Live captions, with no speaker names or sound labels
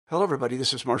Hello, everybody.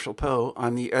 This is Marshall Poe.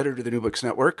 I'm the editor of the New Books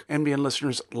Network. NBN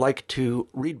listeners like to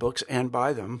read books and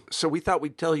buy them. So we thought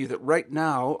we'd tell you that right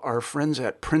now, our friends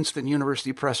at Princeton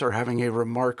University Press are having a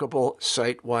remarkable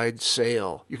site-wide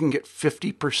sale. You can get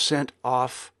 50%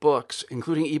 off books,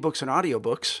 including ebooks and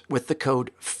audiobooks, with the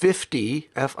code 50,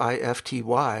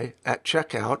 F-I-F-T-Y, at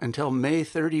checkout until May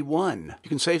 31. You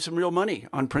can save some real money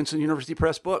on Princeton University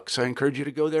Press books. I encourage you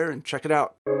to go there and check it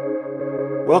out.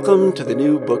 Welcome to the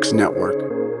New Books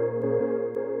Network.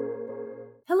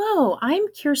 Hello, I'm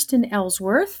Kirsten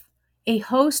Ellsworth, a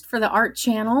host for the Art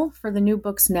Channel for the New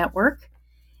Books Network,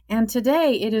 and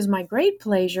today it is my great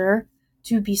pleasure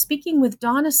to be speaking with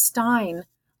Donna Stein,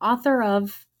 author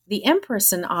of The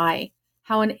Empress and I,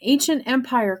 How an Ancient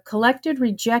Empire Collected,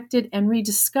 Rejected, and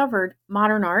Rediscovered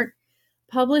Modern Art,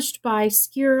 published by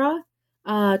Skira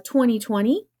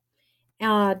 2020.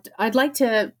 I'd like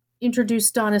to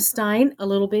introduce Donna Stein a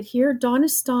little bit here. Donna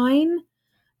Stein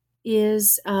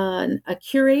is a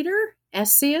curator,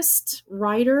 essayist,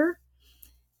 writer.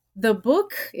 The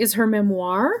book is her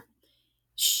memoir.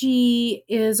 She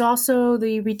is also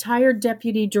the retired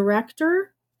deputy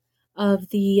director of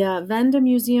the Venda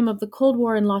Museum of the Cold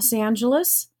War in Los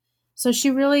Angeles. So she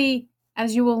really,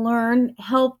 as you will learn,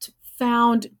 helped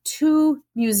found two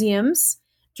museums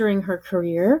during her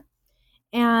career.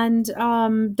 And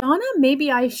Donna,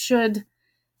 maybe I should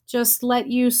just let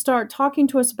you start talking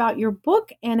to us about your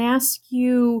book and ask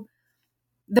you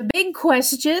the big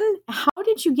question. How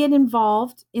did you get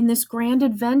involved in this grand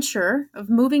adventure of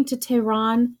moving to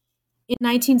Tehran in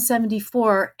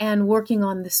 1974 and working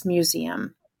on this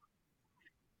museum?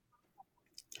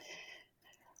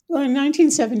 Well, in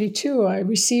 1972, I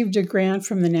received a grant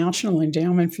from the National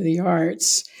Endowment for the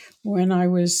Arts when I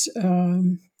was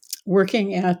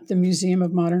working at the Museum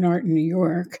of Modern Art in New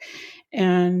York.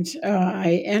 And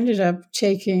I ended up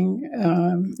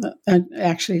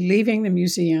actually leaving the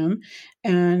museum,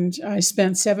 and I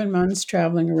spent 7 months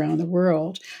traveling around the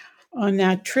world. On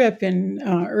that trip in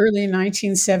early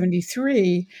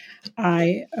 1973,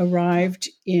 I arrived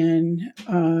in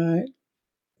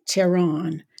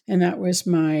Tehran, and that was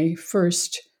my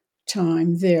first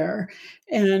time there.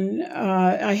 And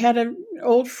I had an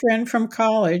old friend from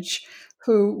college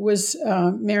who was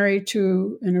married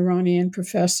to an Iranian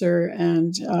professor,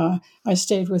 and I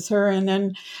stayed with her. And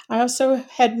then I also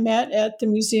had met at the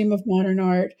Museum of Modern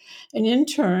Art an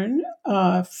intern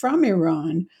from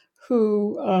Iran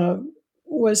who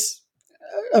was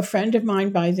a friend of mine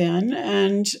by then,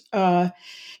 and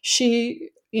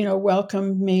she,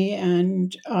 welcomed me,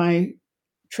 and I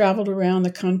traveled around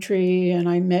the country, and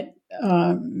I met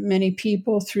many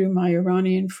people through my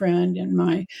Iranian friend and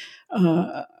my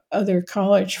other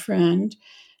college friend.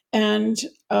 And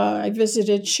I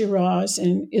visited Shiraz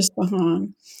and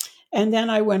Isfahan. And then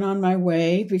I went on my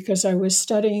way because I was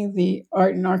studying the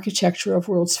art and architecture of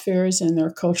World's Fairs and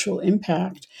their cultural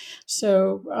impact.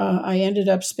 So I ended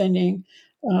up spending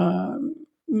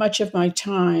much of my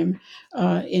time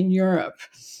in Europe.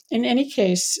 In any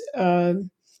case,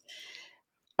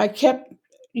 I kept,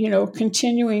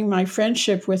 continuing my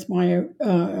friendship with my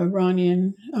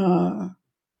Iranian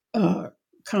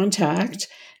contact.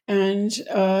 And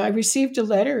I received a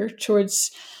letter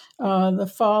towards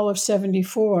the fall of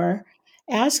 74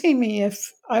 asking me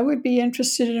if I would be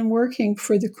interested in working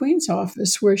for the Queen's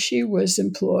office where she was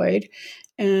employed.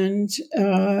 And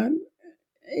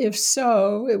if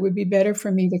so, it would be better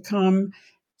for me to come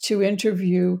to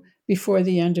interview before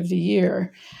the end of the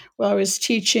year. Well, I was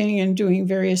teaching and doing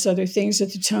various other things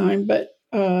at the time, but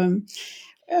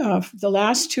the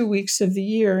last 2 weeks of the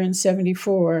year in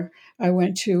 74, I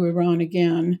went to Iran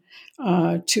again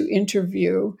to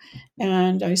interview.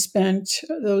 And I spent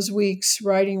those weeks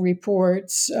writing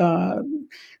reports,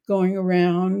 going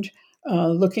around,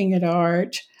 looking at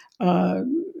art. I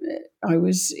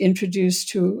was introduced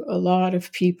to a lot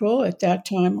of people at that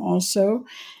time also.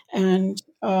 And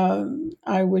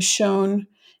I was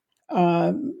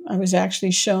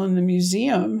actually shown the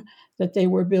museum that they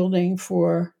were building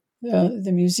for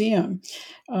the museum.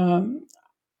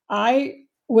 I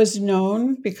was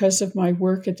known because of my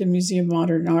work at the Museum of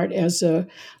Modern Art as a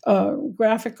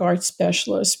graphic art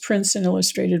specialist, prints and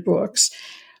illustrated books.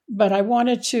 But I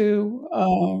wanted to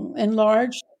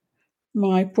enlarge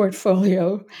my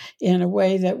portfolio in a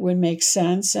way that would make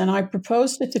sense. And I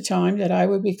proposed at the time that I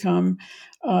would become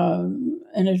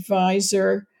an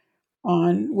advisor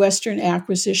on Western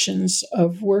acquisitions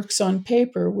of works on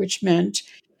paper, which meant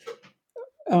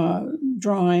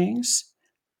drawings,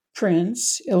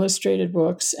 prints, illustrated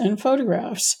books, and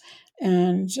photographs.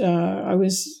 And I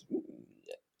was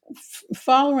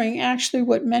following actually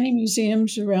what many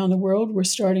museums around the world were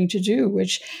starting to do,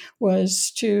 which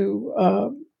was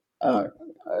to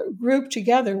group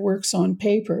together works on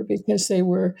paper because they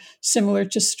were similar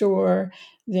to store.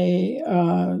 They,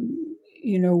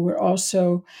 were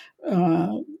also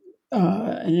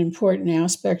an important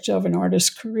aspect of an artist's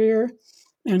career.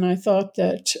 And I thought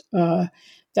that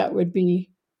that would be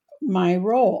my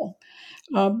role.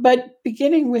 But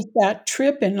beginning with that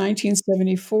trip in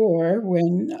 1974,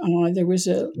 when there was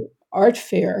an art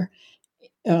fair,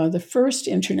 the first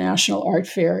international art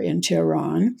fair in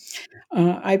Tehran,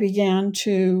 I began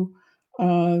to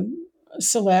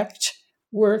select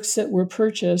works that were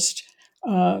purchased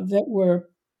that were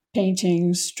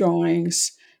paintings,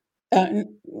 drawings,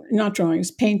 not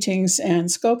drawings, paintings and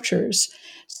sculptures.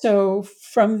 So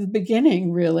from the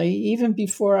beginning, really, even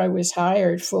before I was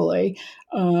hired fully,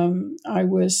 I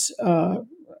was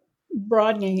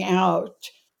broadening out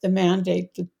the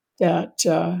mandate that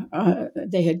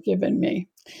they had given me.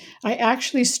 I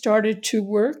actually started to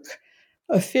work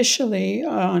officially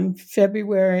on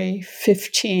February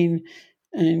 15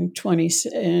 in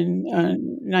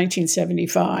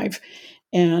 1975.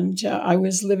 And I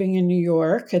was living in New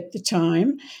York at the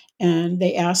time, and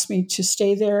they asked me to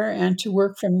stay there and to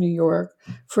work from New York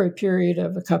for a period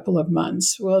of a couple of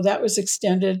months. Well, that was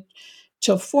extended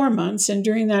till 4 months, and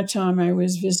during that time I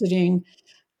was visiting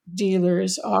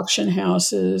dealers, auction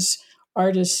houses,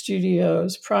 artist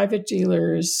studios, private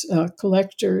dealers,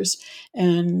 collectors,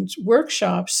 and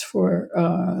workshops for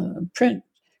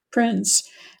prints,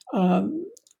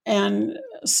 and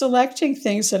selecting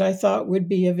things that I thought would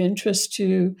be of interest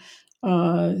to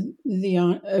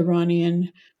the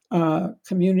Iranian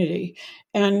community.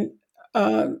 And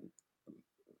by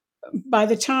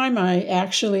the time I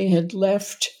actually had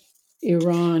left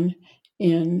Iran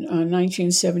in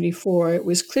 1974, it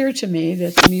was clear to me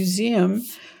that the museum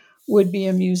would be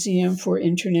a museum for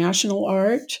international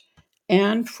art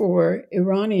and for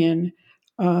Iranian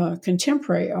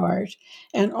contemporary art,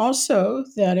 and also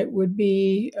that it would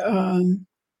be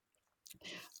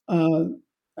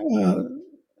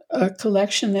a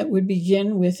collection that would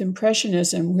begin with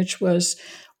Impressionism, which was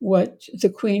what the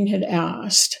Queen had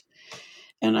asked.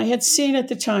 And I had seen at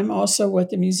the time also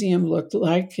what the museum looked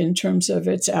like in terms of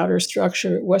its outer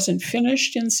structure. It wasn't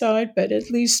finished inside, but at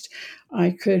least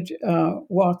I could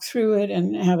walk through it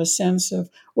and have a sense of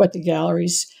what the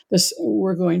galleries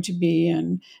were going to be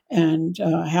and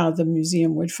how the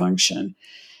museum would function.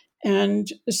 And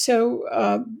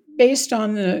so, based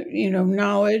on the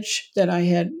knowledge that I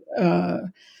had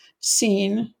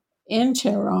seen in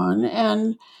Tehran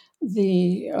and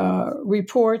the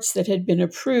reports that had been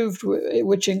approved,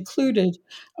 which included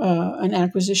an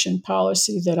acquisition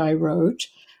policy that I wrote,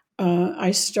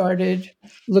 I started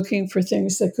looking for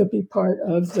things that could be part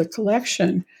of the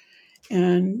collection.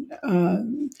 And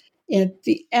at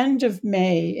the end of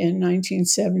May in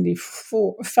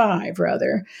 1975,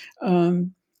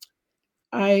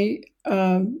 I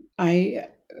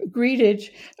greeted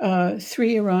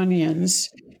three Iranians.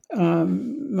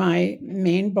 My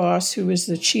main boss, who was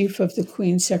the chief of the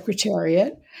Queen's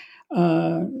Secretariat,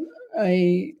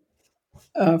 the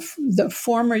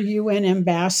former UN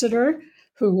ambassador,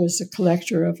 who was a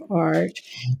collector of art,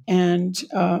 and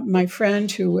my friend,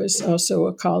 who was also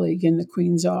a colleague in the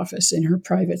Queen's office in her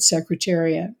private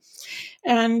secretariat.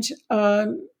 And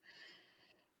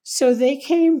so they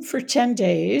came for 10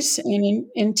 days, and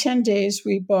in 10 days,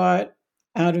 we bought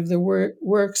out of the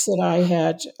works that I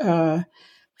had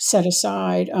set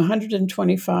aside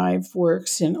 125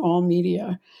 works in all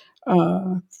media,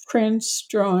 prints,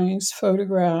 drawings,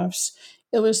 photographs,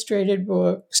 illustrated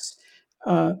books,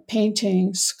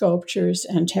 paintings, sculptures,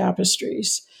 and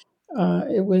tapestries.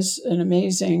 It was an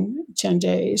amazing 10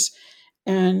 days.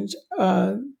 And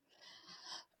I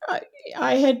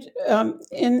had,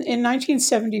 in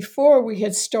 1974, we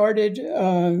had started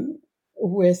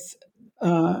with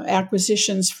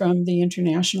acquisitions from the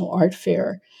International Art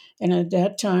Fair. And at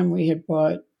that time, we had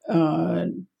bought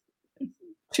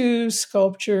 2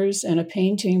 sculptures and a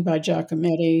painting by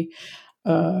Giacometti,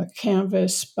 a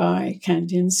canvas by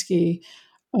Kandinsky,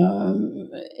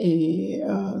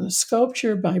 a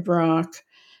sculpture by Braque,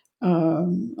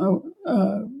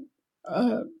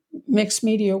 mixed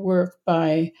media work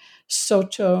by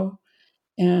Soto,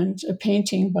 and a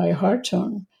painting by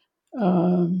Hartung.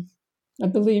 I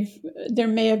believe there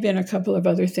may have been a couple of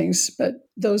other things, but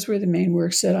those were the main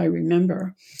works that I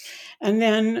remember. And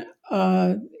then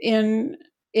in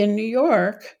New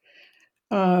York,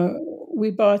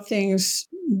 we bought things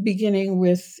beginning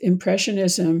with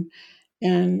Impressionism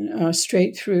and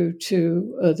straight through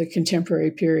to the contemporary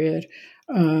period.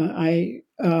 I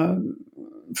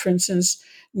for instance,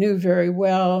 knew very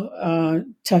well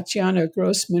Tatiana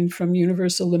Grossman from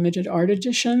Universal Limited Art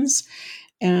Editions.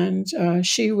 And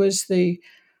she was the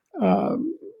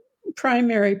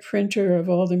primary printer of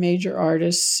all the major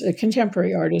artists,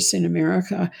 contemporary artists in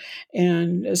America,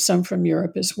 and some from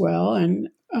Europe as well. And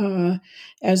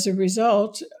as a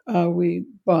result, we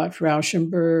bought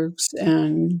Rauschenberg's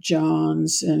and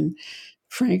Johns and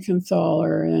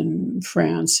Frankenthaler and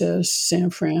Sam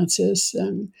Francis,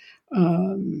 and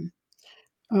um,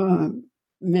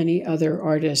 many other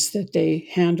artists that they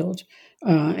handled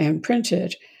and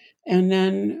printed. And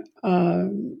then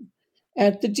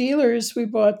at the dealers, we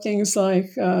bought things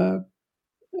like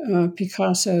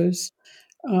Picasso's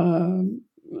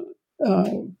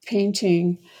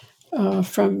painting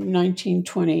from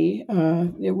 1920.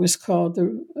 It was called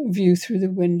The View Through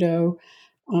the Window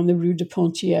on the Rue de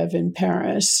Pontièvre in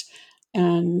Paris.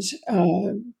 And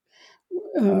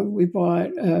we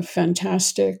bought a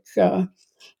fantastic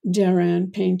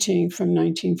Derain painting from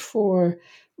 1904,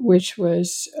 which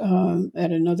was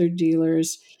at another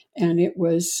dealer's, and it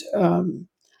was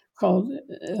called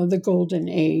The Golden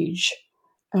Age.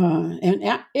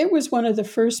 It was one of the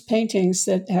first paintings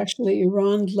that actually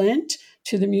Iran lent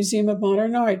to the Museum of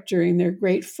Modern Art during their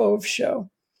great Fauve show.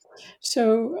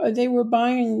 So they were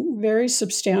buying very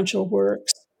substantial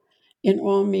works in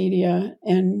all media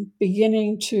and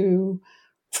beginning to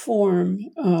form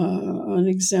an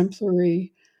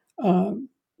exemplary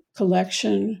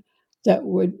collection that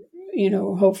would,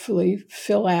 hopefully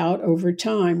fill out over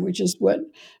time, which is what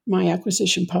my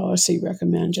acquisition policy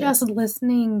recommended. Just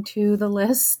listening to the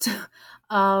list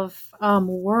of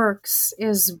works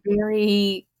is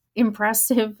very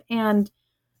impressive and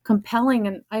compelling.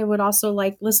 And I would also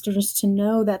like listeners to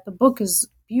know that the book is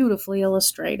beautifully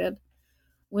illustrated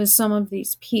with some of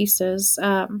these pieces,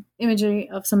 imagery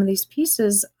of some of these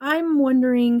pieces. I'm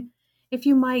wondering if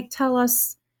you might tell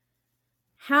us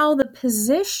how the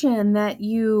position that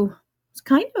you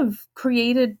kind of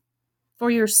created for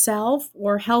yourself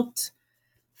or helped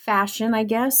fashion, I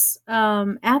guess,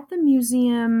 at the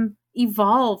museum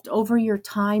evolved over your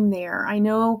time there. I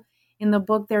know in the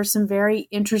book there's some very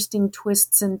interesting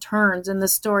twists and turns in the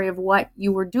story of what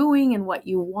you were doing and what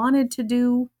you wanted to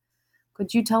do.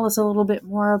 Could you tell us a little bit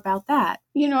more about that?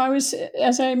 I was,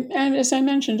 as I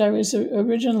mentioned, I was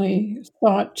originally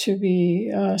thought to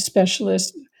be a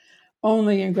specialist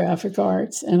only in graphic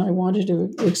arts, and I wanted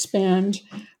to expand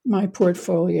my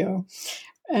portfolio.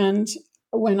 And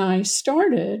when I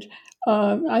started,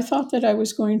 I thought that I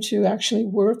was going to actually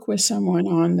work with someone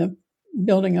on the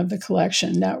building of the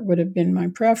collection. That would have been my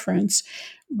preference.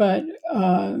 But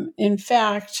in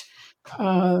fact,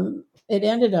 it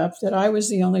ended up that I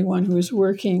was the only one who was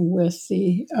working with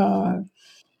the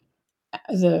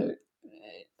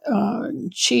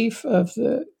chief of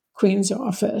the Queen's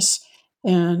office.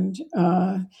 And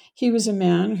he was a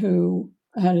man who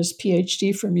had his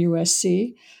PhD from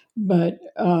USC, but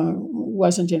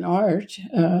wasn't in art.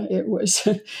 It was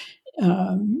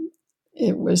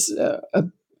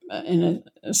in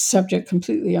a subject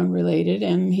completely unrelated,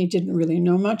 and he didn't really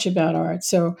know much about art.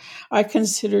 So I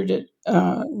considered it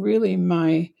really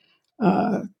my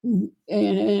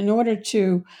in order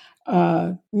to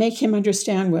make him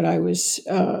understand what I was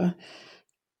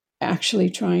actually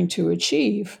trying to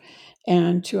achieve,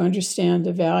 and to understand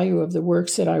the value of the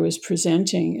works that I was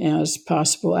presenting as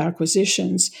possible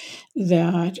acquisitions,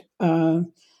 that I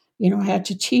had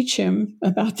to teach him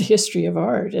about the history of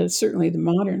art, and certainly the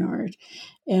modern art.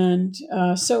 And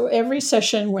so every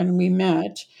session when we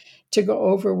met to go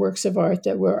over works of art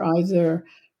that were either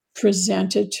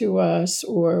presented to us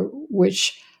or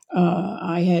which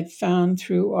I had found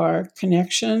through our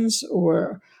connections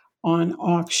or on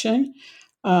auction,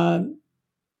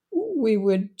 we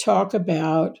would talk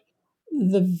about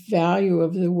the value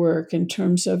of the work in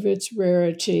terms of its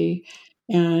rarity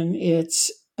and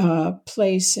its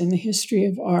place in the history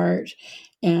of art,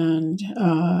 and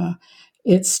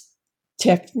its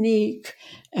technique.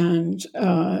 And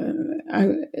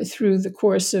through the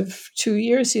course of 2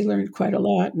 years, he learned quite a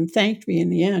lot and thanked me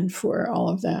in the end for all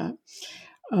of that.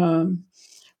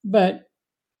 But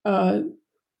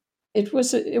it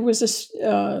was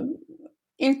a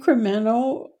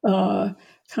incremental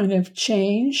kind of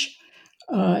change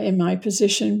in my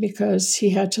position, because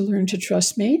he had to learn to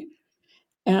trust me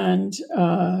and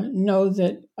know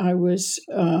that I was,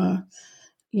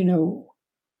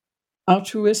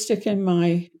 altruistic in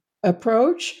my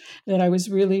approach, that I was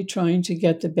really trying to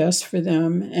get the best for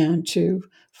them and to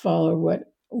follow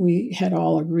what we had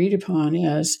all agreed upon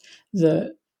as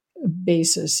the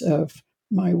basis of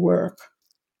my work.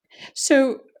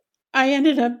 So I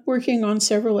ended up working on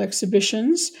several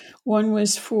exhibitions. One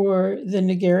was for the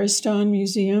Nagaristan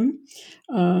Museum.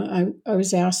 I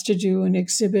was asked to do an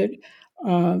exhibit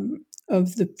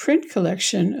of the print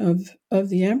collection of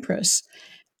the Empress.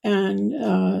 And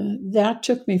that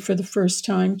took me for the first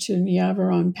time to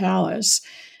Niavaran Palace.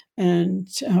 And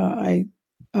I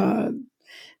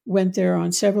went there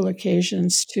on several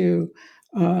occasions to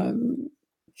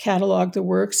catalog the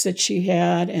works that she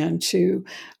had and to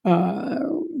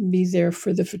be there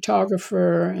for the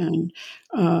photographer. And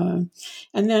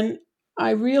then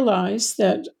I realized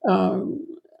that,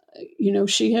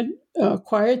 she had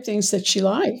acquired things that she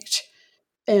liked.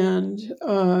 And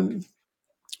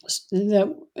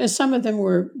that some of them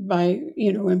were by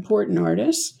important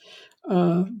artists,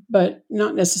 but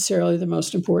not necessarily the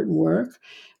most important work.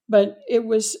 But it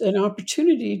was an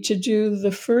opportunity to do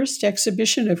the first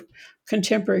exhibition of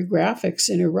contemporary graphics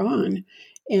in Iran,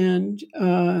 and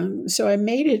so I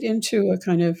made it into a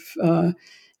kind of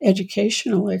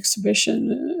educational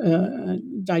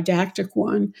exhibition, didactic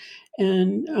one,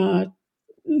 and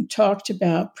talked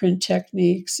about print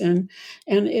techniques, and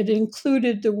it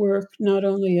included the work not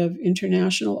only of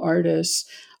international artists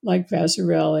like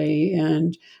Vasarely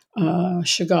and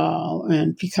Chagall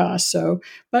and Picasso,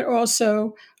 but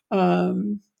also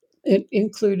it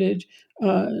included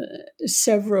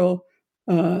several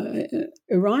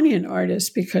Iranian artists,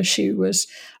 because she was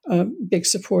a big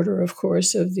supporter, of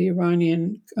course, of the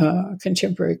Iranian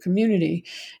contemporary community.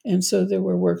 And so there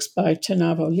were works by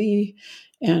Tanavoli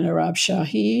and Arab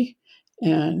Shahi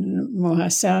and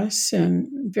Mohassas and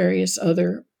various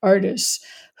other artists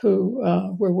who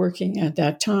were working at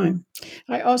that time.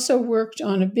 I also worked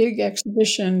on a big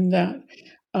exhibition that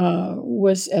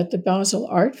was at the Basel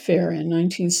Art Fair in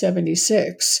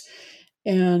 1976.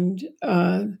 And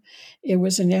it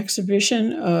was an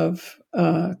exhibition of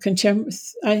I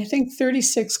think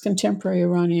 36 contemporary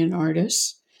Iranian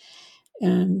artists.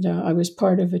 And I was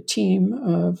part of a team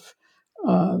of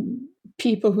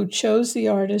people who chose the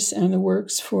artists and the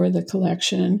works for the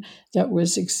collection that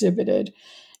was exhibited.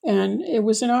 And it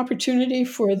was an opportunity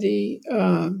for the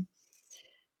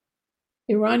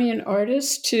Iranian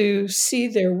artists to see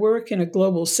their work in a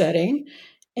global setting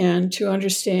and to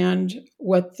understand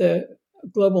what the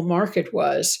global market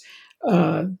was.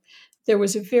 There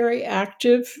was a very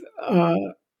active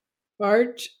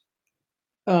art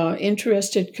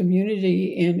interested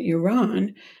community in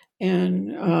Iran.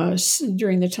 And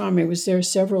during the time I was there,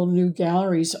 several new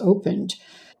galleries opened.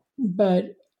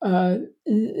 But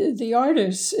the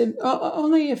artists,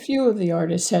 only a few of the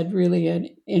artists had really an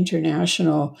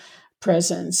international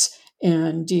presence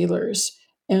and dealers.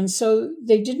 And so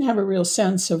they didn't have a real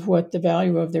sense of what the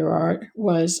value of their art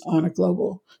was on a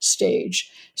global stage.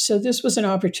 So this was an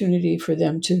opportunity for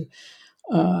them to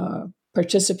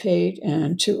participate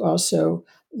and to also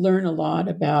learn a lot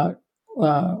about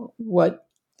what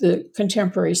the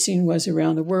contemporary scene was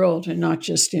around the world and not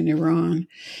just in Iran.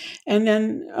 And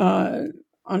then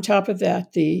on top of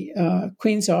that, the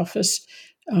Queen's Office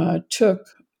took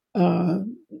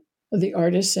the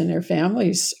artists and their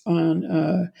families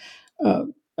on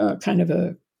kind of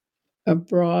a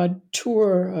broad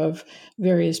tour of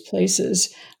various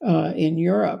places in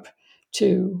Europe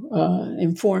to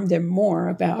inform them more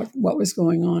about what was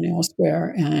going on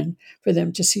elsewhere and for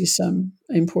them to see some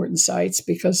important sites,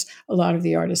 because a lot of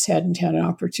the artists hadn't had an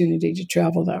opportunity to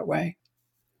travel that way.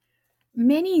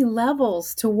 Many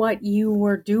levels to what you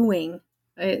were doing,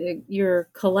 your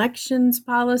collections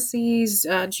policies,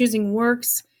 choosing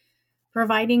works,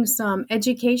 providing some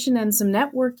education and some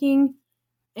networking.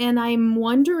 And I'm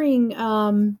wondering,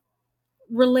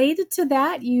 related to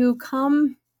that, you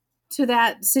come to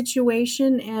that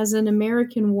situation as an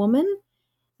American woman.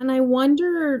 And I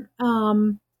wonder,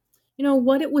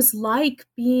 what it was like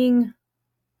being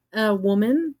a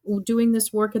woman doing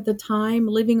this work at the time,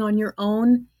 living on your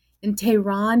own in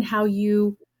Tehran, how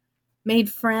you made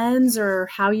friends or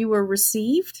how you were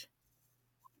received.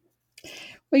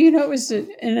 Well, it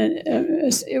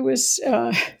was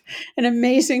an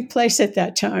amazing place at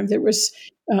that time. There was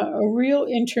a real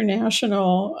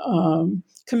international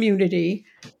community.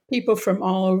 People from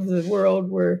all over the world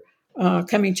were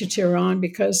coming to Tehran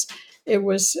because it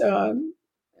was,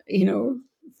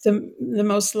 the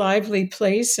most lively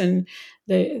place, and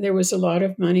there was a lot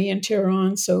of money in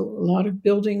Tehran, so a lot of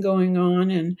building going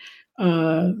on, and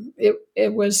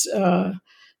it was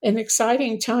an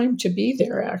exciting time to be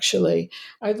there. Actually,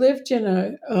 I lived in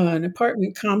an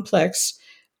apartment complex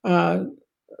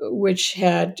which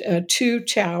had 2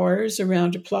 towers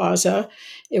around a plaza.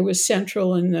 It was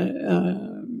central in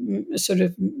the sort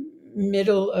of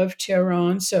middle of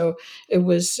Tehran, so it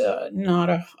was not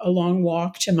a long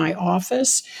walk to my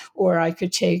office, or I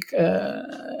could take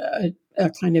a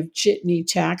kind of jitney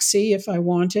taxi if I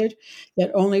wanted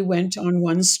that only went on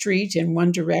one street in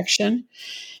one direction.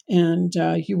 And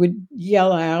you would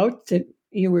yell out that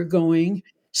you were going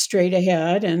straight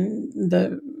ahead, and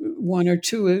the one or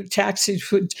two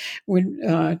taxis would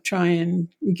try and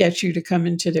get you to come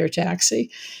into their taxi,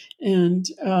 and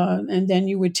then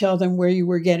you would tell them where you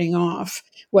were getting off,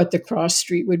 what the cross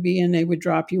street would be, and they would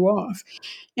drop you off.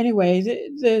 Anyway,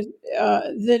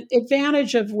 the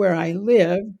advantage of where I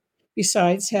live,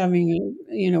 besides having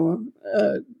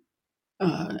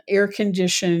air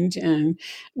conditioned and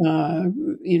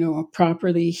a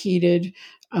properly heated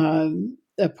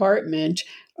apartment,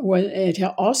 it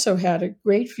also had a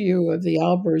great view of the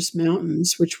Elburz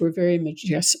Mountains, which were very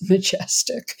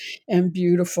majestic and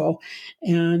beautiful,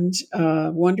 and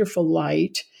wonderful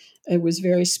light. It was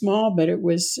very small, but it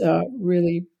was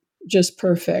really just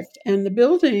perfect. And the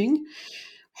building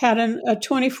had a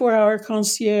 24-hour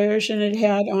concierge, and it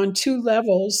had on two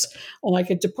levels,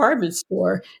 like a department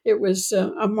store. It was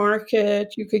a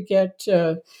market. You could get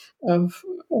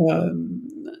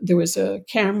there was a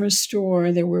camera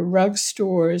store, there were rug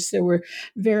stores, there were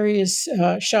various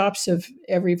shops of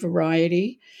every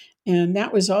variety, and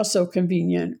that was also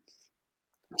convenient.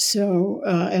 So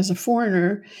as a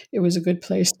foreigner, it was a good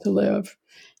place to live.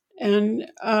 And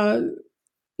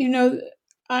you know,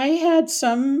 I had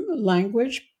some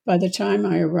language by the time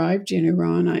I arrived in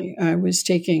Iran. I was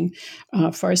taking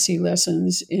Farsi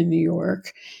lessons in New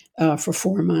York for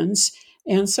 4 months.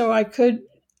 And so I could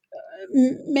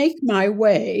make my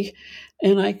way,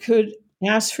 and I could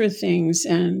ask for things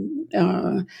and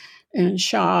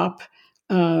shop,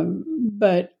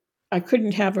 but I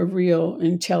couldn't have a real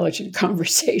intelligent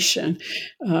conversation.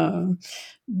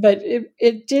 But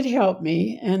it did help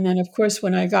me. And then, of course,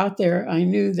 when I got there, I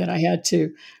knew that I had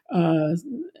to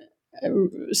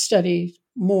study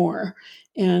more.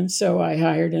 And so I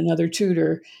hired another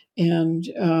tutor and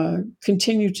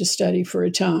continued to study for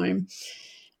a time.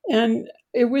 And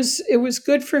it was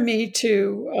good for me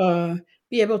to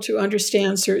be able to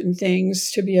understand certain things,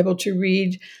 to be able to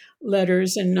read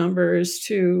letters and numbers,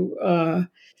 to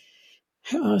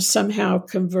somehow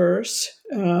converse.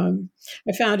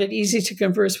 I found it easy to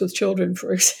converse with children,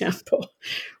 for example,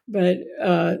 but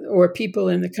or people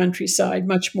in the countryside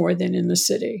much more than in the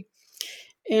city.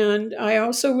 And I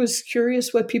also was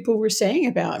curious what people were saying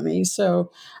about me,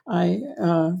 so I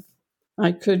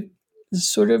could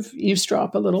sort of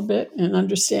eavesdrop a little bit and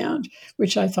understand,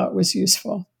 which I thought was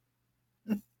useful.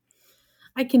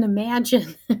 I can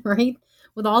imagine, right?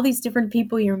 With all these different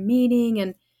people you're meeting,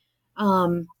 and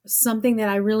something that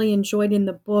I really enjoyed in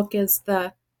the book is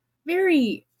the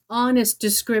very honest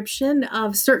description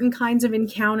of certain kinds of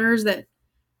encounters that,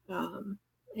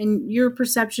 and your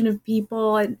perception of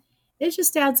people. And it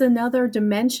just adds another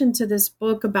dimension to this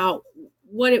book about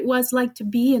what it was like to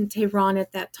be in Tehran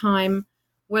at that time,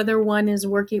 whether one was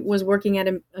working at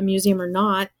a museum or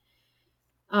not.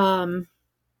 I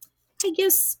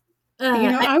guess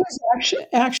I was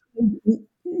actually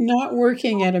not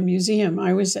working at a museum.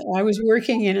 I was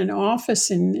working in an office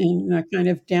in a kind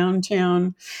of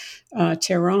downtown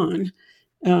Tehran,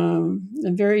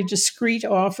 a very discreet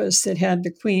office that had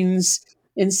the Queen's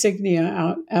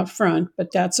insignia out front,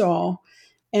 but that's all.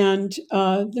 And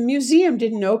the museum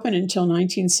didn't open until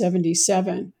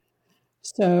 1977.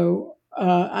 So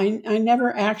I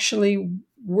never actually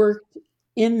worked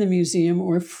in the museum,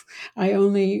 I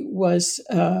only was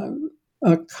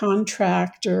a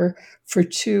contractor for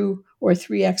 2 or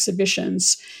 3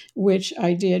 exhibitions, which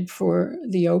I did for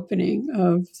the opening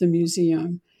of the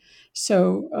museum.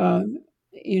 So,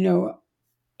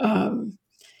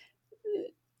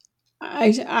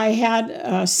 I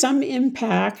had some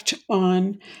impact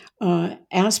on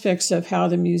aspects of how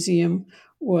the museum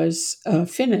was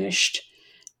finished.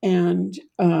 And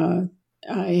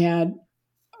I had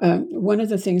one of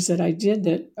the things that I did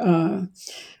that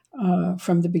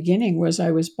from the beginning was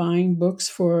I was buying books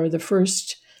for the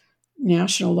first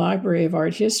National Library of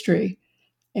Art History.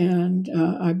 And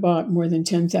I bought more than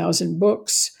 10,000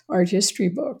 books, art history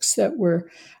books, that were,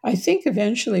 I think,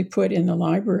 eventually put in the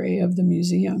library of the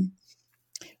museum.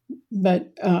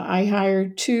 But I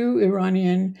hired two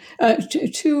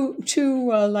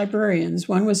librarians.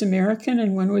 One was American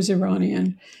and one was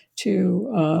Iranian,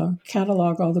 to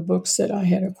catalog all the books that I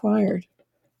had acquired.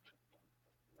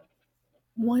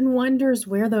 One wonders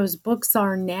where those books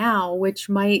are now, which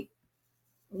might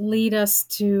lead us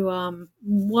to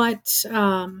what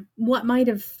might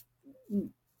have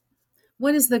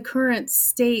what is the current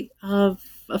state of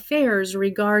affairs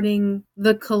regarding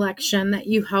the collection that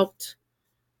you helped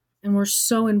and were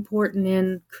so important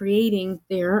in creating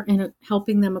there and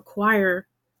helping them acquire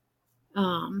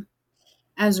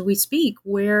as we speak?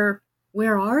 Where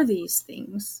are these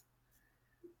things?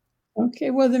 Okay,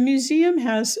 well, the museum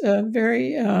has a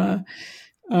very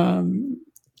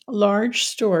large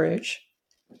storage,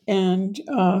 and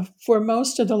for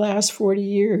most of the last 40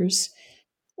 years,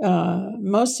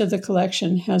 most of the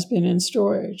collection has been in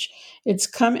storage. It's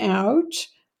come out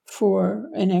for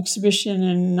an exhibition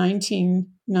in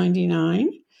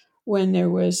 1999 when there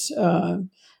was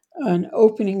an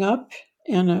opening up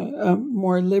and a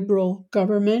more liberal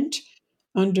government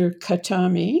under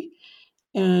Khatami.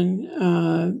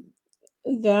 And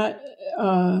that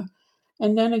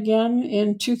and then again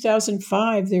in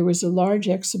 2005 there was a large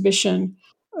exhibition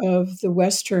of the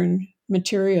Western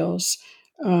materials.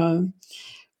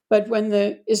 But when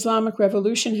the Islamic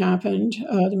Revolution happened,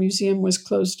 the museum was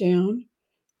closed down,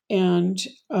 and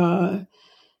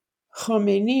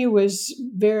Khomeini was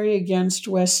very against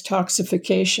West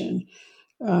toxification,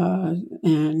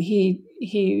 and he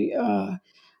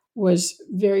was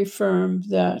very firm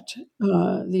that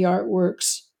the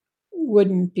artworks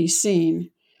wouldn't be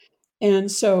seen.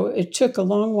 And so it took a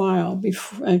long while,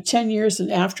 before, 10 years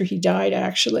after he died,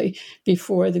 actually,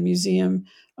 before the museum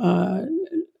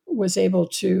was able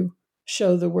to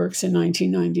show the works in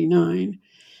 1999.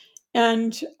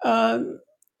 And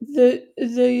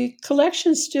the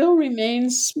collection still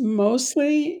remains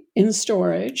mostly in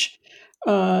storage.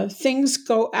 Things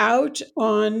go out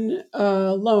on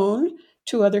loan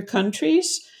to other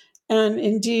countries. And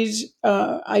indeed,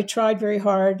 I tried very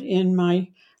hard in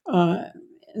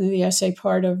the essay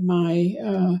part of my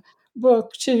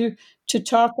book to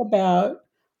talk about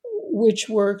which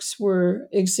works were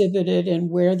exhibited and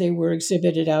where they were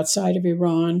exhibited outside of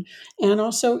Iran and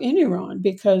also in Iran,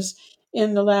 because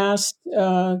in the last,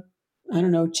 10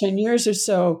 years or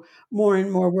so, more and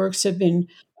more works have been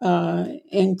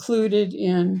included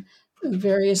in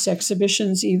various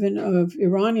exhibitions, even of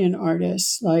Iranian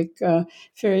artists, like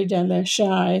Farideh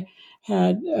Shah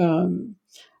had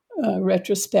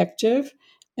retrospective,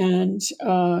 and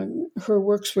her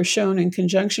works were shown in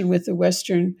conjunction with the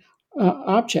Western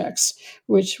objects,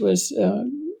 which was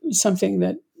something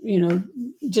that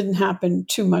didn't happen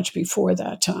too much before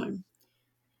that time.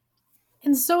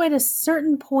 And so, at a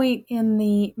certain point in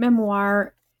the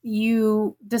memoir,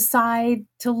 you decide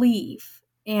to leave,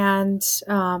 and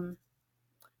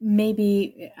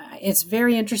maybe it's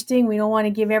very interesting. We don't want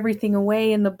to give everything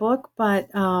away in the book, but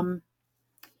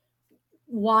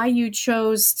why you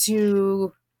chose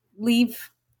to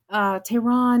leave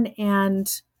Tehran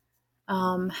and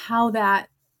how that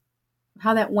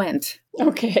went.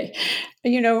 Okay,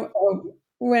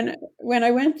 when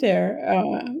I went there,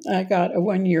 I got a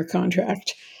 1-year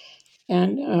contract,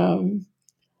 and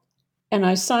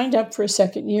I signed up for a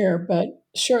second year. But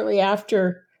shortly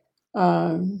after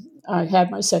I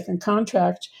had my second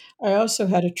contract, I also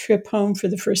had a trip home for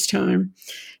the first time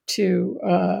to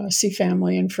see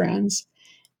family and friends.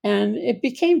 And it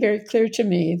became very clear to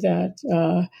me that,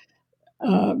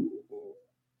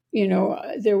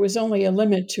 there was only a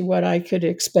limit to what I could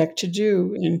expect to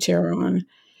do in Tehran.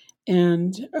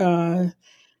 And,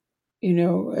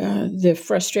 the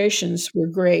frustrations were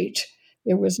great.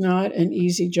 It was not an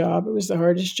easy job. It was the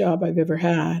hardest job I've ever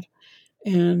had.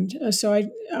 And so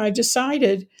I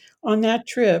decided on that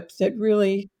trip that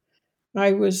really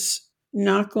I was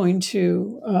not going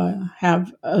to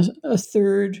have a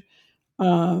third,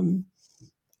 third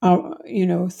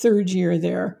year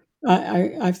there.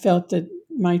 I felt that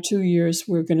my 2 years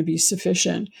were going to be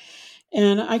sufficient.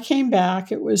 And I came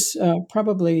back. It was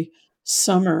probably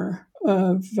summer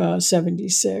of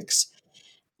 76.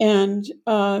 And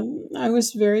I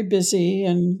was very busy.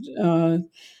 And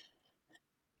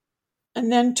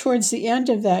then towards the end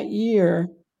of that year,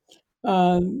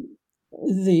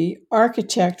 the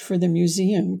architect for the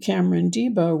museum, Cameron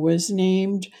Debo, was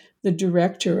named the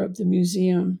director of the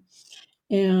museum.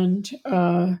 And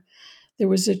there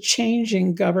was a change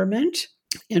in government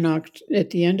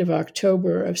at the end of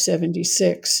October of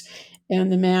 76.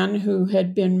 And the man who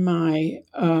had been my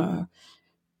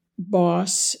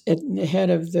boss at the head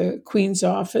of the Queen's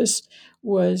office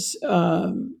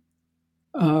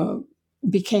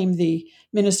became the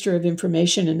Minister of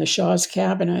Information in the Shah's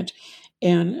cabinet.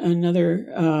 And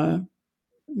another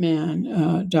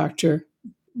man, Dr.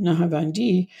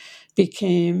 Nahavandi,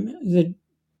 became the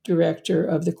director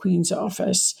of the Queen's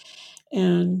office.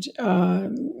 And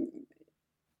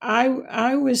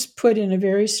I was put in a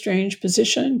very strange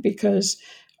position because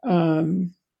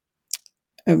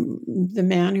the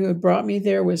man who had brought me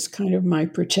there was kind of my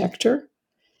protector,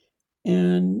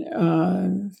 and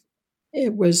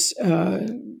it was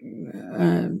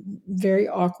very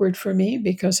awkward for me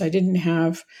because I didn't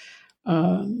have.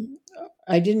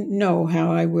 I didn't know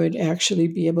how I would actually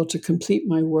be able to complete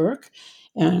my work,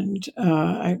 and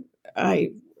I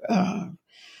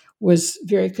was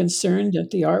very concerned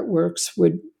that the artworks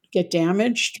would get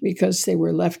damaged because they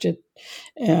were left at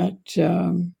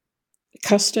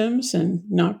customs and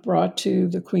not brought to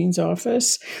the Queen's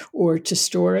office or to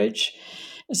storage.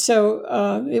 So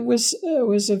it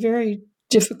was a very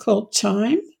difficult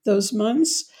time, those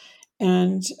months,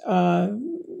 and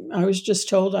I was just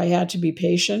told I had to be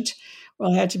patient.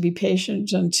 Well, I had to be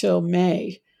patient until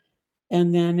May,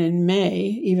 and then in May,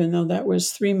 even though that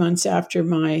was 3 months after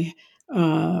my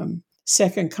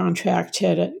second contract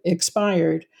had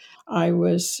expired, I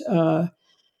was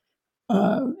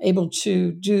able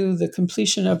to do the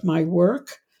completion of my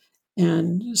work,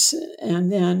 and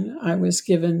then I was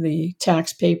given the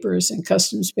tax papers and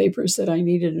customs papers that I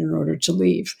needed in order to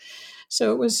leave.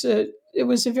 So it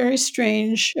was a very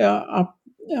strange a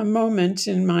moment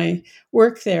in my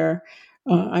work there.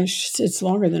 It's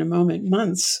longer than a moment,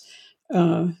 months,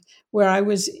 uh, where I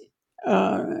was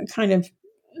kind of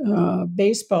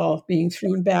baseball being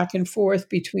thrown back and forth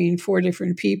between four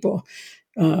different people.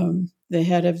 The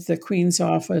head of the Queen's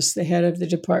office, the head of the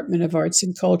Department of Arts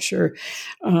and Culture,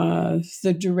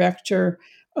 the director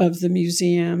of the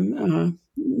museum.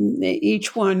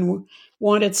 Each one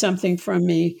wanted something from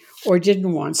me or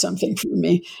didn't want something from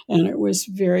me, and it was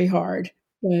very hard.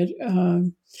 But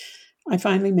I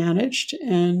finally managed,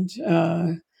 and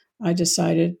I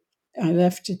decided I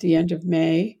left at the end of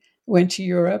May, went to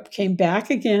Europe, came back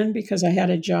again because I had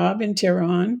a job in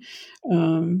Tehran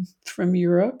from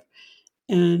Europe,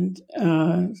 and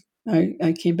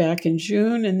I came back in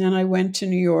June, and then I went to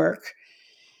New York.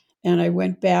 And I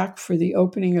went back for the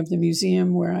opening of the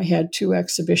museum, where I had two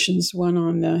exhibitions: one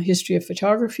on the history of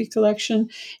photography collection,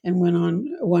 and one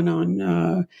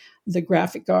on the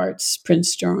graphic arts,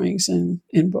 prints, drawings,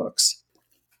 and books.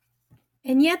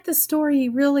 And yet the story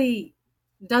really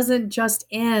doesn't just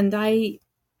end. I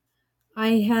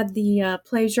had the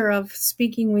pleasure of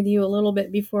speaking with you a little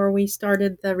bit before we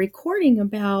started the recording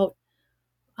about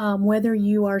whether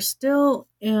you are still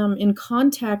in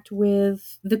contact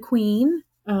with the Queen,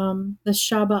 the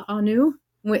Shaba Anu,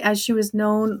 as she was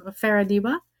known,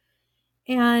 Faradiba.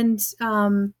 And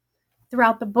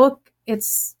throughout the book,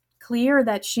 it's clear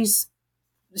that she's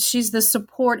a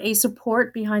support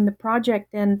behind the project.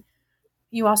 And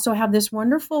you also have this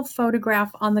wonderful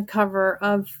photograph on the cover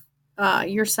of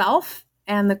yourself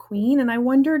and the Queen. And I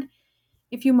wondered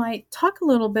if you might talk a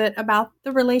little bit about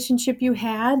the relationship you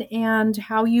had and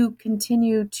how you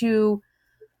continue to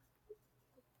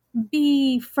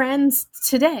be friends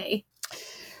today.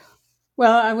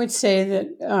 Well, I would say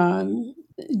that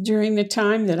during the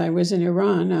time that I was in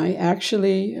Iran, I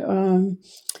actually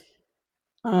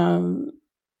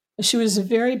she was a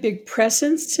very big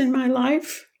presence in my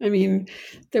life. I mean,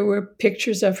 there were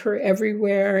pictures of her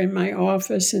everywhere in my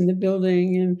office, in the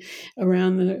building, and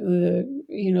around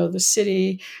the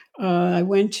city. I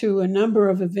went to a number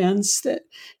of events that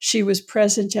she was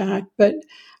present at, but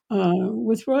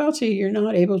with royalty, you're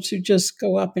not able to just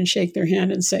go up and shake their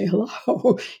hand and say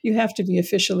hello. You have to be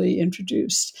officially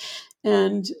introduced,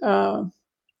 and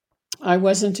I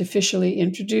wasn't officially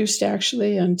introduced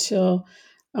actually until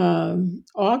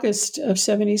August of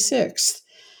 '76.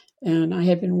 And I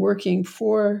had been working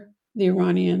for the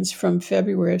Iranians from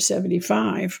February of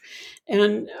 '75.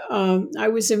 And I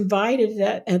was invited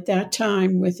at that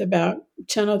time with about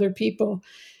 10 other people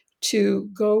to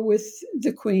go with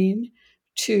the Queen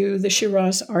to the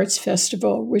Shiraz Arts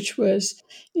Festival, which was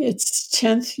its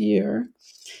 10th year.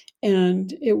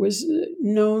 And it was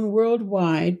known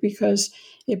worldwide because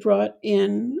it brought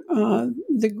in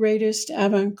the greatest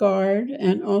avant-garde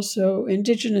and also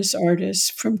indigenous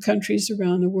artists from countries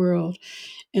around the world.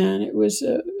 And it was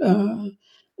a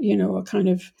kind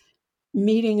of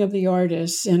meeting of the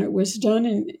artists, and it was done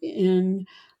in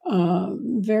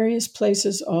various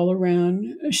places all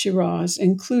around Shiraz,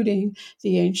 including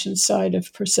the ancient site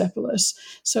of Persepolis.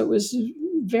 So it was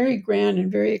very grand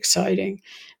and very exciting.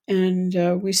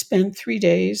 And we spent 3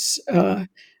 days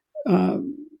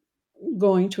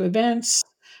going to events,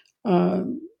 uh,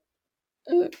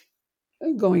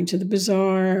 going to the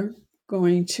bazaar,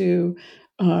 going to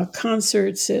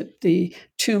concerts at the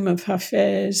tomb of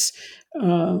Hafez,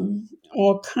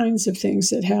 all kinds of things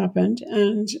that happened.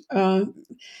 And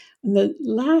the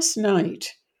last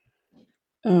night,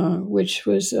 which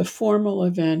was a formal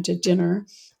event, a dinner,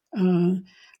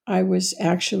 I was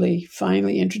actually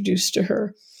finally introduced to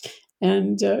her.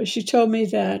 And she told me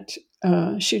that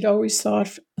she'd always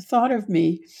thought of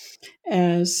me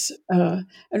as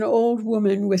an old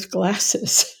woman with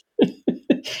glasses.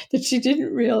 That she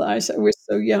didn't realize I was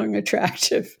so young,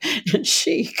 attractive, and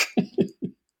chic.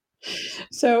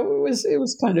 So it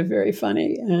was kind of very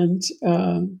funny, and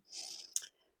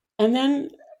then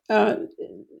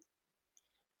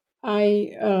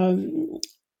I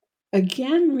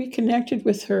again reconnected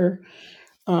with her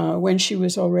when she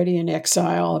was already in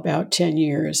exile, about 10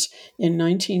 years, in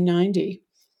 1990.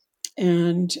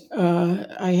 And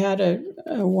I had a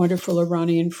wonderful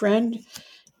Iranian friend,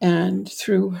 and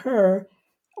through her,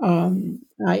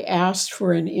 I asked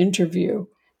for an interview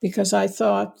because I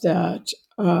thought that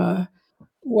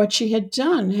what she had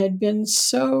done had been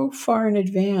so far in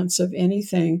advance of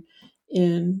anything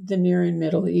in the Near and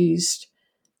Middle East,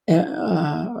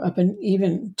 up and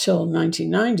even till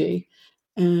 1990,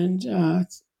 and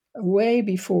way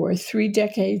before, 3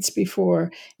 decades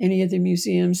before any of the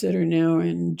museums that are now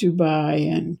in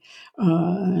Dubai and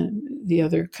the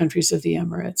other countries of the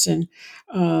Emirates. And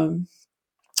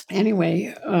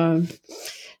anyway,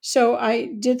 so I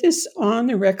did this on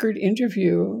the record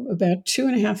interview, about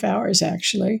 2.5 hours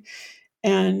actually.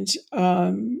 And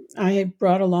I had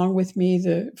brought along with me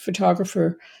the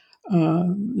photographer,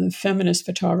 the feminist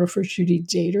photographer, Judy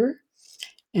Dater.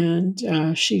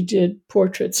 And she did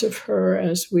portraits of her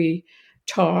as we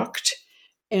talked.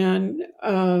 And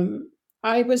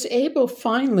I was able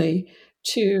finally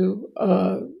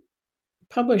to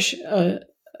publish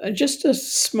just a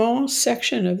small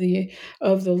section of the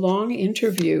long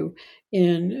interview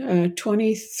in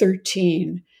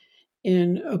 2013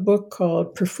 in a book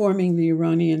called Performing the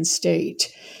Iranian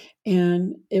State.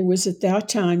 And it was at that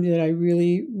time that I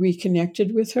really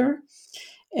reconnected with her,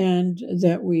 and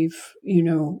that we've,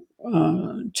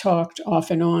 talked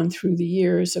off and on through the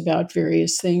years about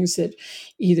various things that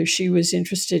either she was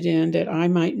interested in that I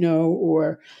might know,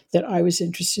 or that I was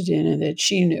interested in and that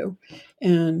she knew.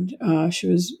 And she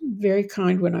was very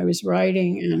kind when I was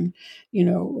writing, and,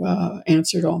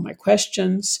 answered all my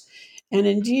questions. And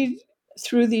indeed,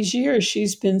 through these years,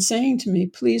 she's been saying to me,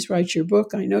 please write your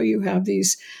book. I know you have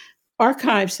these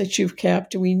archives that you've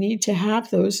kept. We need to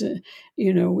have those.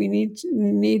 We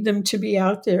need them to be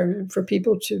out there and for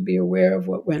people to be aware of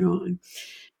what went on.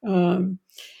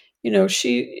 This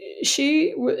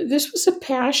was a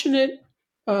passionate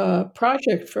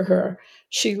project for her.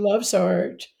 She loves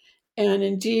art, and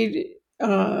indeed,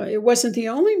 it wasn't the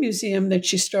only museum that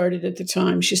she started at the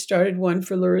time. She started one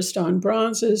for Luristan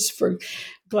bronzes, for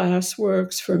glass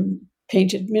works, for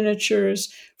painted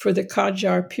miniatures, for the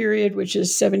Qajar period, which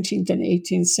is 17th and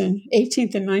 18th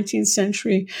and 19th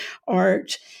century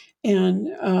art. And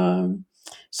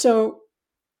so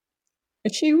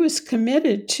she was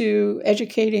committed to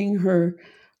educating her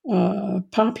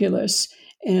populace,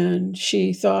 and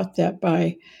she thought that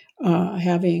by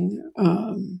having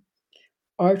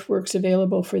artworks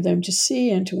available for them to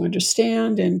see and to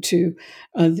understand, and to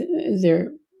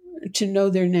know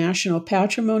their national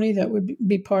patrimony, that would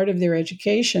be part of their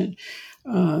education.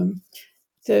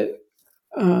 The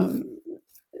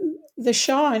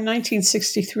Shah in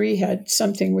 1963 had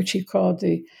something which he called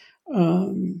the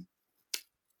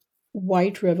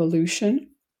White Revolution,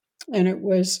 and it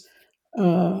was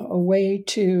a way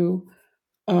to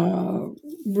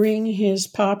bring his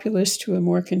populace to a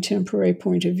more contemporary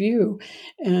point of view,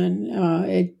 and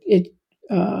it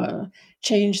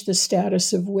changed the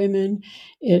status of women.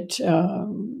 It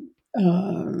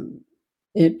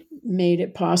made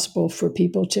it possible for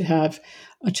people to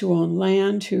own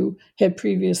land who had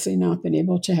previously not been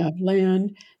able to have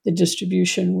land. The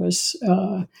distribution was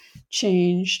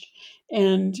changed,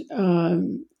 and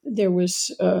there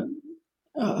was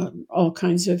all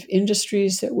kinds of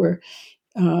industries that were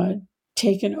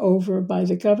taken over by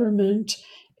the government,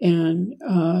 and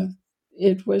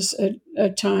it was a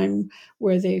time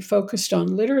where they focused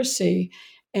on literacy.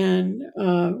 And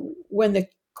when the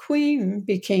Queen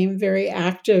became very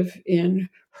active in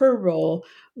her role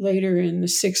later in the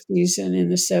 60s and in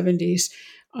the 70s,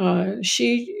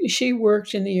 she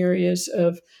worked in the areas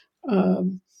of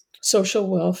social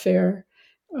welfare,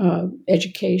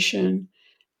 education,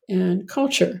 and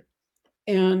culture.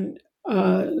 And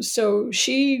so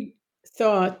she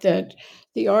thought that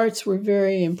the arts were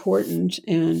very important,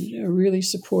 and really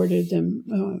supported them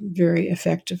very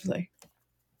effectively.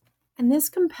 And this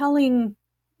compelling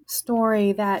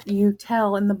story that you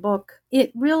tell in the book,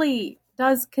 it really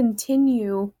does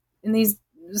continue in these,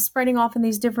 spreading off in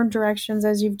these different directions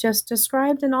as you've just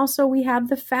described. And also we have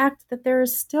the fact that there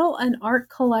is still an art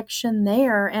collection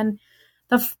there, and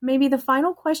maybe the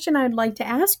final question I'd like to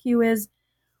ask you is,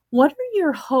 what are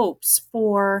your hopes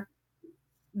for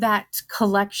that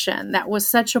collection that was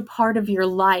such a part of your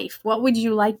life? What would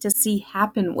you like to see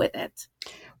happen with it?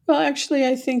 Well, actually,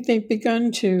 I think they've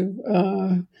begun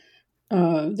to,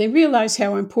 they realize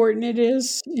how important it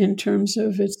is in terms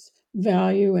of its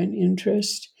value and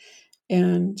interest.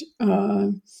 And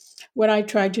what I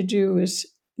tried to do is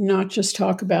not just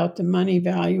talk about the money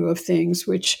value of things,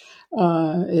 which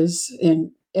is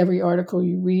in every article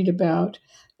you read about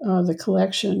the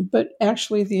collection, but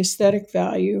actually the aesthetic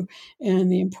value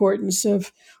and the importance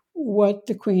of what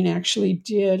the Queen actually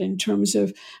did in terms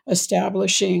of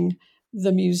establishing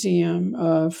the museum,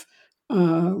 of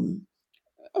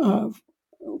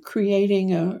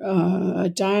creating a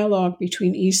dialogue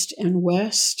between East and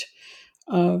West,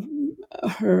 of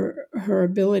her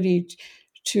ability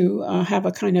to have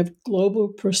a kind of global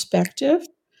perspective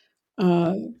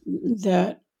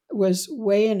that was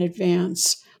way in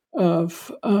advance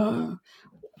of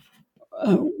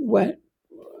what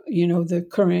the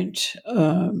current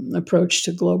approach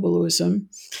to globalism.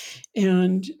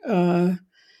 And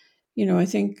I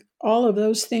think all of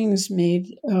those things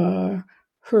made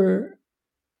her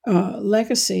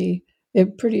legacy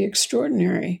pretty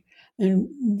extraordinary and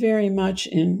very much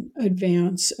in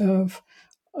advance of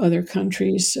other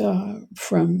countries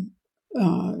from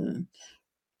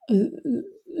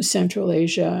Central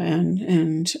Asia and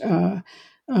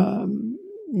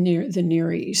near the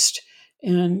Near East.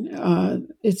 And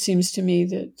it seems to me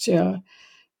that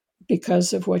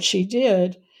because of what she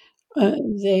did,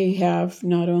 they have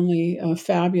not only a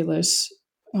fabulous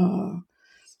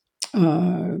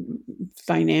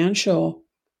financial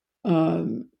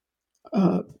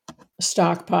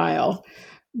stockpile,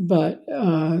 but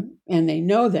and they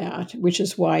know that, which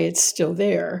is why it's still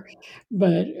there,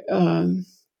 but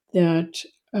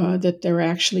that they're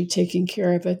actually taking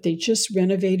care of it. They just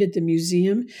renovated the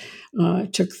museum.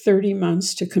 It took 30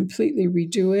 months to completely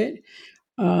redo it.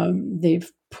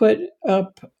 They've put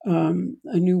up a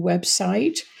new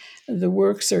website. The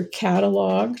works are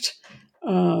cataloged.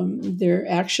 They're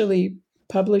actually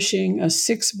publishing a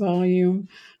 6-volume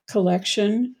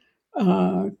collection,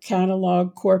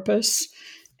 catalog corpus.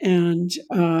 And,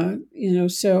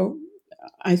 so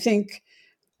I think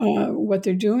what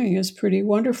they're doing is pretty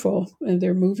wonderful, and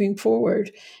they're moving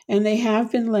forward. And they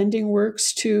have been lending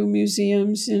works to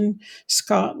museums in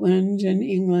Scotland and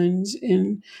England,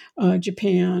 in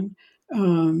Japan,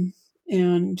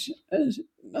 and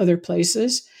other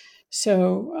places.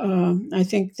 So I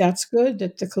think that's good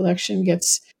that the collection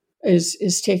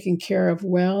is taken care of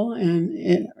well, and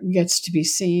it gets to be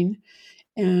seen.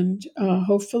 And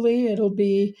hopefully it'll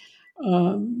be,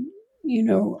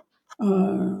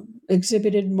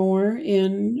 exhibited more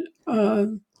in,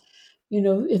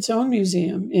 its own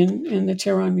museum, in the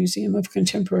Tehran Museum of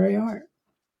Contemporary Art.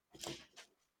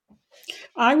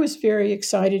 I was very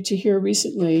excited to hear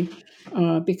recently,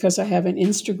 because I have an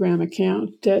Instagram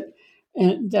account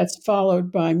that's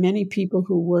followed by many people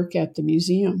who work at the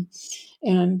museum.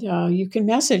 And you can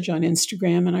message on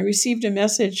Instagram. And I received a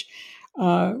message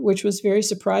which was very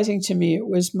surprising to me. It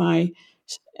was my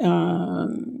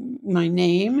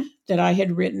name that I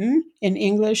had written in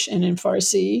English and in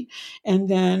Farsi, and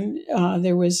then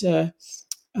there was the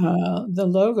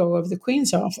logo of the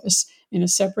Queen's office in a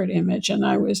separate image. And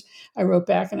I wrote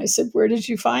back and I said, "Where did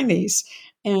you find these?"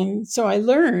 And so I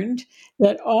learned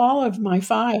that all of my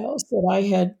files that I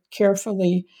had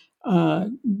carefully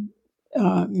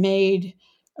made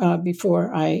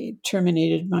before I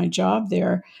terminated my job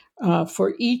there,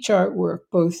 for each artwork,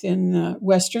 both in the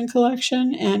Western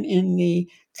collection and in the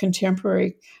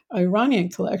contemporary Iranian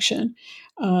collection,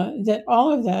 that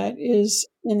all of that is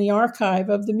in the archive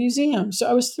of the museum. So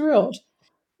I was thrilled.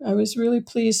 I was really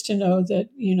pleased to know that,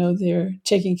 they're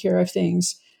taking care of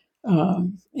things,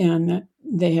 and that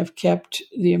they have kept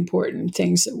the important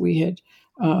things that we had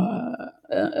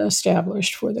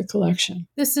established for the collection.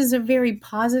 This is a very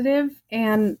positive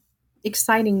and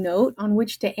exciting note on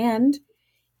which to end.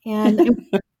 And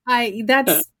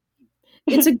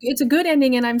it's a good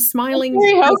ending, and I'm smiling. It's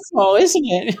very helpful, isn't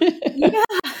it? Yeah.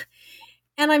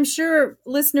 And I'm sure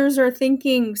listeners are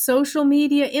thinking social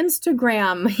media,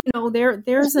 Instagram,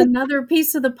 there's another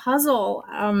piece of the puzzle.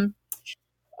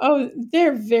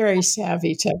 They're very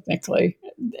savvy technically.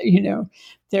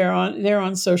 They're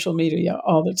on social media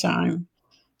all the time.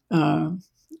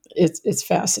 It's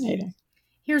fascinating.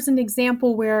 Here's an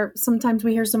example where sometimes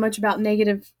we hear so much about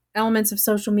negative elements of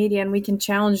social media, and we can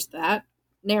challenge that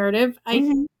narrative.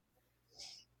 I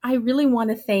really want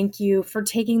to thank you for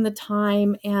taking the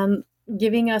time and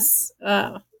giving us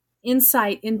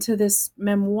insight into this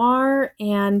memoir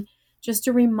and Just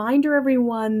a reminder,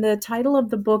 everyone, the title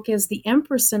of the book is The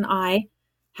Empress and I,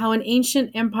 How an Ancient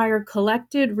Empire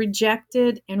Collected,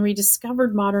 Rejected, and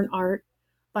Rediscovered Modern Art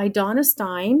by Donna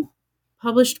Stein,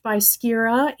 published by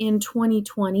Skira in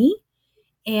 2020.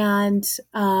 And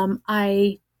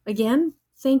I, again,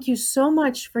 thank you so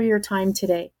much for your time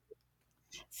today.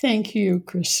 Thank you,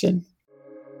 Kristen.